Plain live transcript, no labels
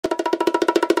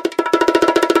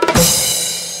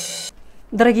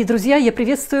Дорогие друзья, я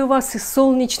приветствую вас из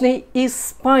солнечной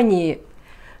Испании.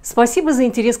 Спасибо за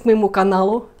интерес к моему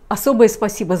каналу. Особое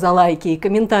спасибо за лайки и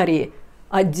комментарии.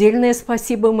 Отдельное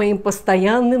спасибо моим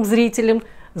постоянным зрителям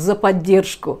за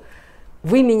поддержку.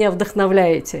 Вы меня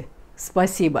вдохновляете.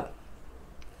 Спасибо.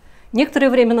 Некоторое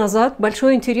время назад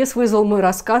большой интерес вызвал мой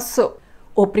рассказ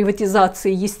о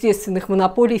приватизации естественных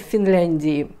монополий в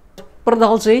Финляндии.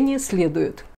 Продолжение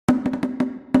следует.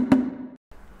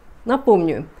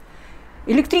 Напомню.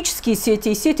 Электрические сети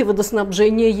и сети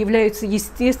водоснабжения являются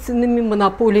естественными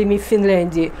монополиями в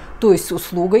Финляндии, то есть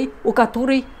услугой, у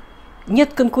которой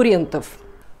нет конкурентов.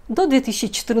 До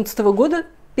 2014 года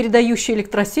передающие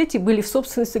электросети были в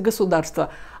собственности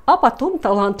государства, а потом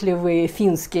талантливые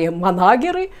финские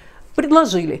манагеры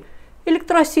предложили: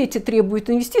 электросети требуют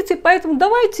инвестиций, поэтому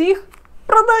давайте их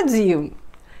продадим.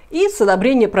 И с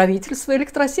одобрения правительства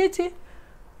электросети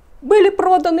были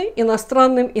проданы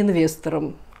иностранным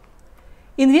инвесторам.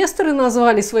 Инвесторы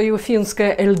назвали свое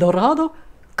финское Эльдорадо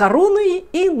короной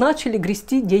и начали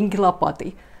грести деньги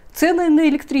лопатой. Цены на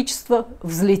электричество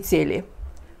взлетели.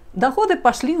 Доходы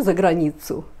пошли за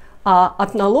границу, а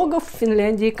от налогов в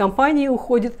Финляндии компания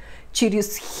уходит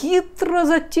через хитро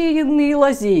затеянные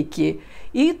лазейки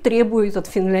и требует от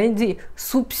Финляндии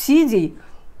субсидий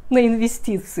на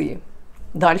инвестиции.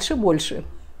 Дальше больше.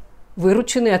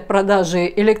 Вырученные от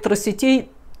продажи электросетей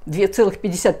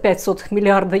 2,55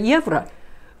 миллиарда евро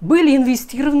были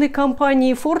инвестированы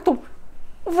компанией Fortum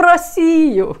в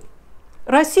Россию.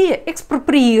 Россия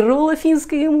экспроприировала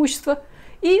финское имущество,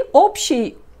 и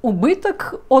общий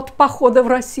убыток от похода в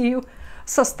Россию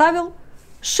составил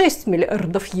 6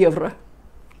 миллиардов евро.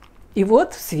 И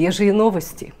вот свежие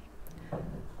новости.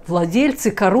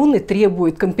 Владельцы Коруны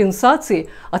требуют компенсации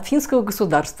от финского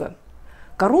государства.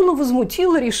 Коруну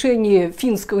возмутило решение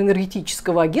финского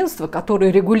энергетического агентства,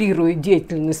 которое регулирует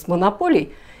деятельность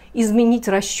монополий, изменить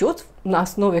расчет, на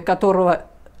основе которого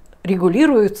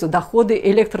регулируются доходы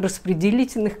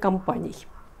электрораспределительных компаний.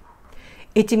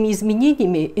 Этими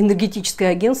изменениями энергетическое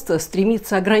агентство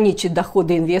стремится ограничить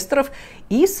доходы инвесторов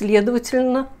и,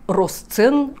 следовательно, рост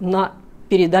цен на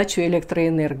передачу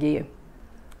электроэнергии.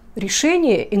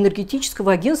 Решение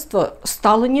энергетического агентства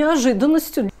стало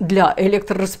неожиданностью для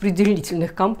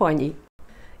электрораспределительных компаний.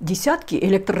 Десятки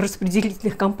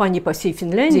электрораспределительных компаний по всей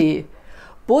Финляндии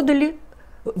подали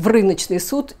в рыночный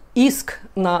суд иск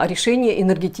на решение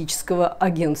энергетического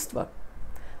агентства.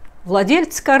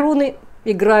 Владельцы Коруны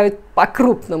играют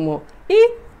по-крупному и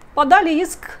подали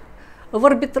иск в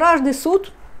арбитражный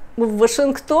суд в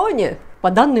Вашингтоне.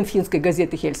 По данным финской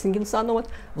газеты «Хельсингин Саномат»,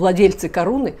 владельцы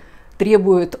Коруны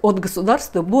требуют от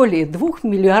государства более 2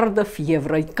 миллиардов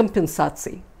евро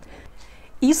компенсаций.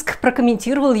 Иск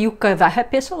прокомментировал Jukka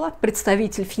Vähäpesälä,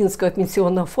 представитель финского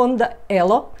пенсионного фонда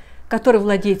 «Эло», который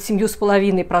владеет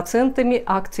 7,5%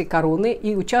 акций Коруны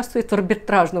и участвует в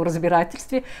арбитражном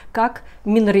разбирательстве как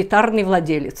миноритарный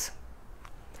владелец.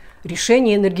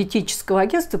 Решение энергетического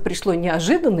агентства пришло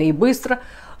неожиданно и быстро.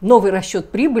 Новый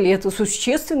расчет прибыли – это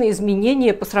существенное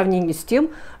изменение по сравнению с тем,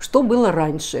 что было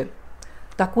раньше.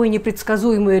 Такое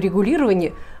непредсказуемое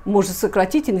регулирование может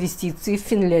сократить инвестиции в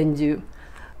Финляндию.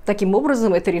 Таким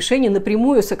образом, это решение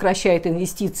напрямую сокращает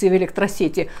инвестиции в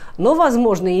электросети, но,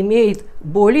 возможно, имеет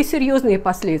более серьезные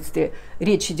последствия.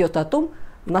 Речь идет о том,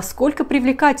 насколько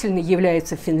привлекательной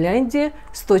является Финляндия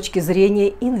с точки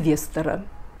зрения инвестора.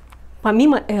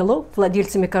 Помимо Эло,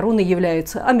 владельцами Коруны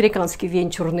являются американский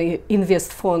венчурный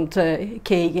инвестфонд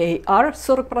KAR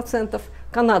 40%,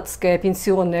 канадская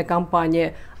пенсионная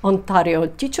компания Ontario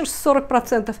Teachers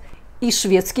 40% и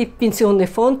шведский пенсионный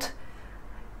фонд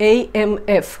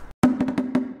AMF.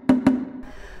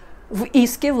 В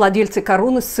иске владельцы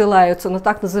Коруны ссылаются на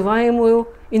так называемую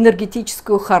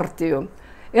энергетическую хартию.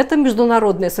 Это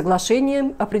международное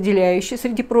соглашение, определяющее,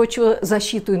 среди прочего,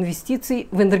 защиту инвестиций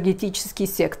в энергетический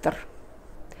сектор.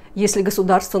 Если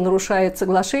государство нарушает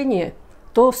соглашение,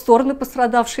 то стороны,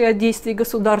 пострадавшие от действий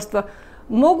государства,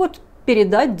 могут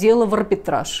передать дело в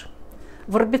арбитраж.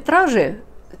 В арбитраже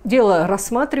дело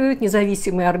рассматривают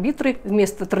независимые арбитры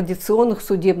вместо традиционных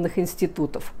судебных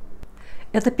институтов.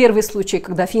 Это первый случай,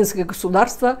 когда финское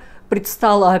государство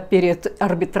предстало перед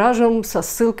арбитражем со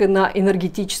ссылкой на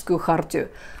энергетическую хартию.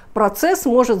 Процесс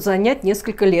может занять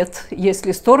несколько лет,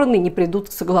 если стороны не придут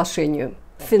к соглашению.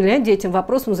 В Финляндии этим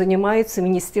вопросом занимается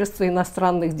Министерство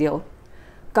иностранных дел.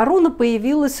 Коруна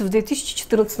появилась в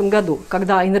 2014 году,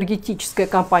 когда энергетическая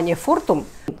компания Fortum,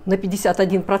 на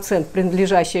 51%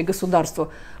 принадлежащая государству,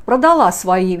 продала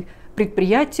свои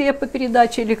предприятия по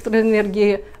передаче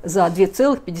электроэнергии за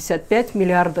 2,55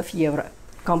 миллиардов евро.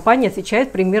 Компания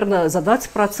отвечает примерно за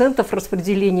 20%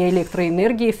 распределения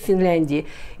электроэнергии в Финляндии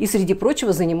и, среди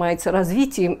прочего, занимается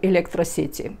развитием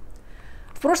электросети.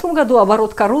 В прошлом году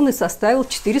оборот «Короны» составил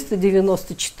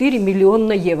 494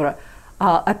 миллиона евро,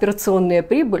 а операционная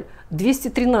прибыль –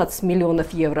 213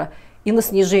 миллионов евро. И на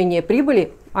снижение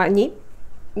прибыли они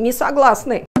не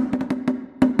согласны.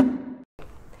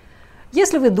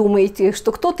 Если вы думаете,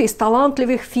 что кто-то из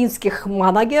талантливых финских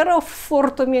менеджеров в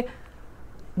Фортуме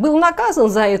был наказан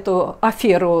за эту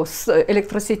аферу с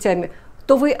электросетями,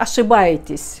 то вы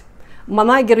ошибаетесь.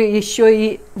 Менеджеры еще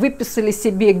и выписали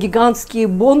себе гигантские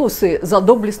бонусы за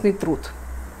доблестный труд.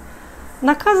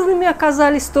 Наказанными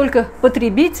оказались только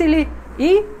потребители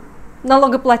и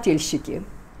налогоплательщики.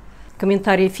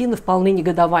 Комментарии финнов полны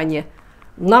негодования.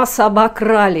 Нас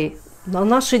обокрали. На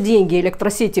наши деньги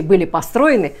электросети были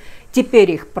построены, теперь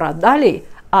их продали,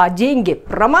 а деньги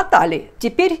промотали.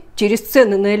 Теперь через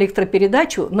цены на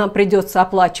электропередачу нам придется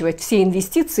оплачивать все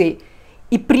инвестиции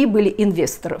и прибыли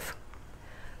инвесторов.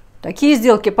 Такие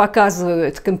сделки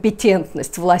показывают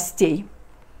компетентность властей.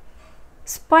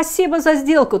 Спасибо за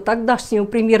сделку тогдашнему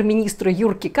премьер-министру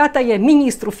Юрки Катая,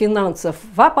 министру финансов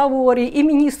Вапавори и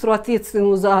министру,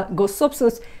 ответственному за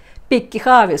госсобственность Пекки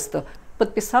Хавесту,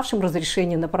 подписавшим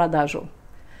разрешение на продажу.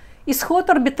 Исход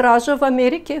арбитража в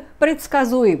Америке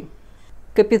предсказуем.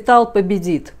 Капитал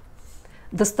победит.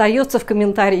 Достается в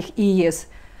комментариях ИЕС.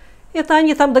 Это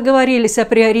они там договорились о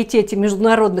приоритете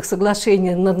международных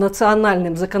соглашений над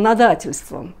национальным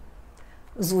законодательством.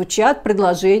 Звучат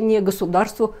предложения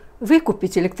государству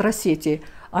выкупить электросети,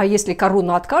 а если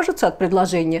Корона откажется от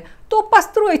предложения, то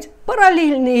построить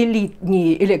параллельные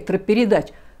линии электропередач,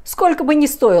 сколько бы ни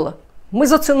стоило. Мы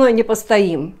за ценой не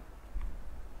постоим.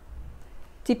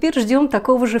 Теперь ждем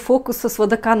такого же фокуса с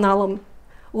водоканалом.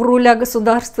 У руля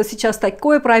государства сейчас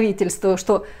такое правительство,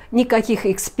 что никаких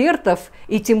экспертов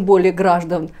и тем более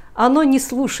граждан оно не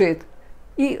слушает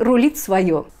и рулит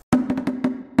свое.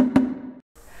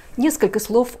 Несколько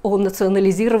слов о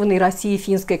национализированной России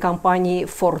финской компании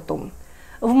 «Фортум».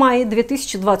 В мае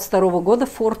 2022 года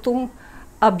 «Фортум»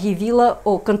 объявила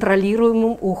о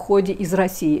контролируемом уходе из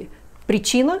России.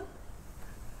 Причина?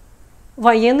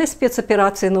 Военная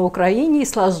спецоперация на Украине и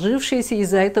сложившаяся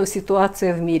из-за этого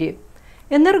ситуация в мире.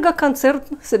 Энергоконцерн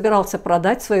собирался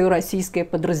продать свое российское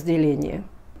подразделение.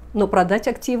 Но продать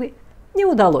активы не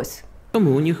удалось. У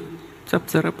них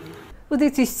цап-царап. В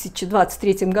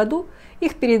 2023 году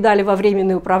их передали во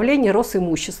временное управление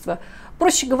Росимущества.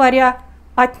 Проще говоря,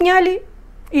 отняли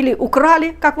или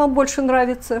украли, как вам больше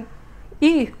нравится,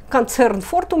 и концерн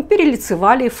 «Фортум»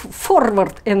 перелицевали в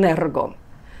 «Форвард Энерго».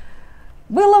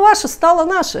 Было ваше, стало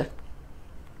наше.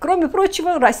 Кроме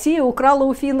прочего, Россия украла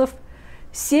у финнов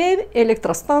 7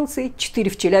 электростанций, 4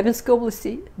 в Челябинской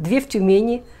области, 2 в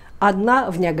Тюмени,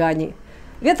 1 в Нягане,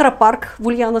 ветропарк в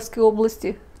Ульяновской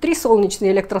области, 3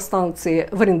 солнечные электростанции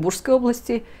в Оренбургской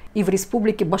области и в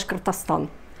Республике Башкортостан.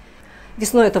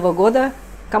 Весной этого года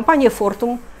компания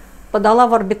 «Фортум» подала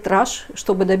в арбитраж,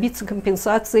 чтобы добиться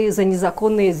компенсации за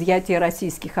незаконное изъятие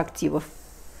российских активов.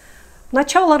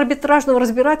 Начало арбитражного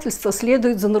разбирательства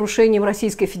следует за нарушением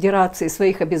Российской Федерации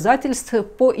своих обязательств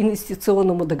по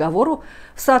инвестиционному договору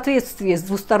в соответствии с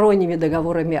двусторонними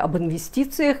договорами об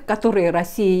инвестициях, которые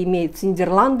Россия имеет с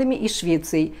Нидерландами и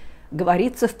Швецией,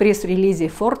 говорится в пресс-релизе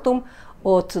 «Фортум»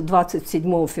 от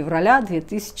 27 февраля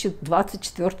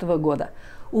 2024 года.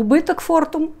 Убыток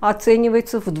 «Фортум»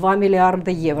 оценивается в 2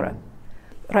 миллиарда евро.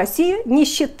 Россия не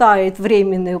считает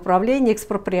временное управление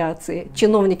экспроприацией.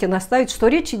 Чиновники настаивают, что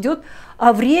речь идет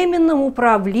о временном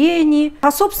управлении,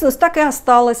 а собственность так и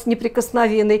осталась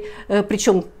неприкосновенной.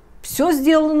 Причем все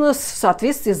сделано в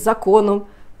соответствии с законом,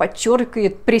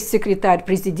 подчеркивает пресс-секретарь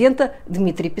президента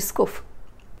Дмитрий Песков.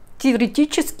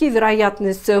 Теоретически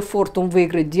вероятность «Фортум»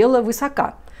 выиграть дело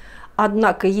высока.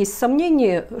 Однако есть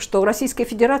сомнение, что Российская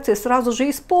Федерация сразу же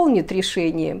исполнит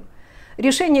решение.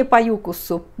 Решение по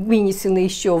ЮКОСу вынесено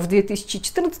еще в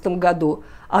 2014 году,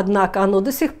 однако оно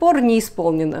до сих пор не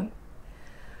исполнено.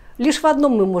 Лишь в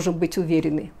одном мы можем быть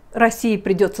уверены. России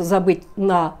придется забыть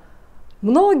на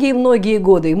многие-многие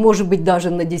годы, и, может быть, даже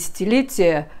на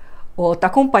десятилетия, о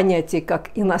таком понятии, как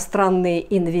иностранные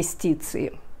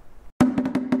инвестиции.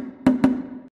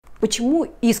 Почему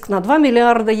иск на 2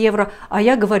 миллиарда евро, а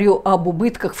я говорю об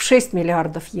убытках в 6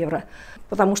 миллиардов евро?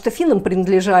 Потому что финнам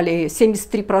принадлежали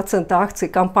 73% акций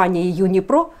компании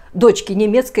Юнипро, дочки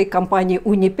немецкой компании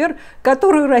Унипер,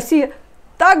 которую Россия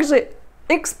также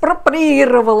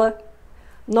экспроприировала.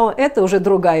 Но это уже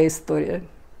другая история.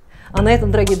 А на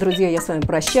этом, дорогие друзья, я с вами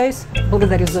прощаюсь.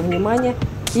 Благодарю за внимание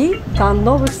и до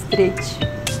новых встреч.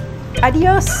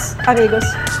 Adiós, amigos.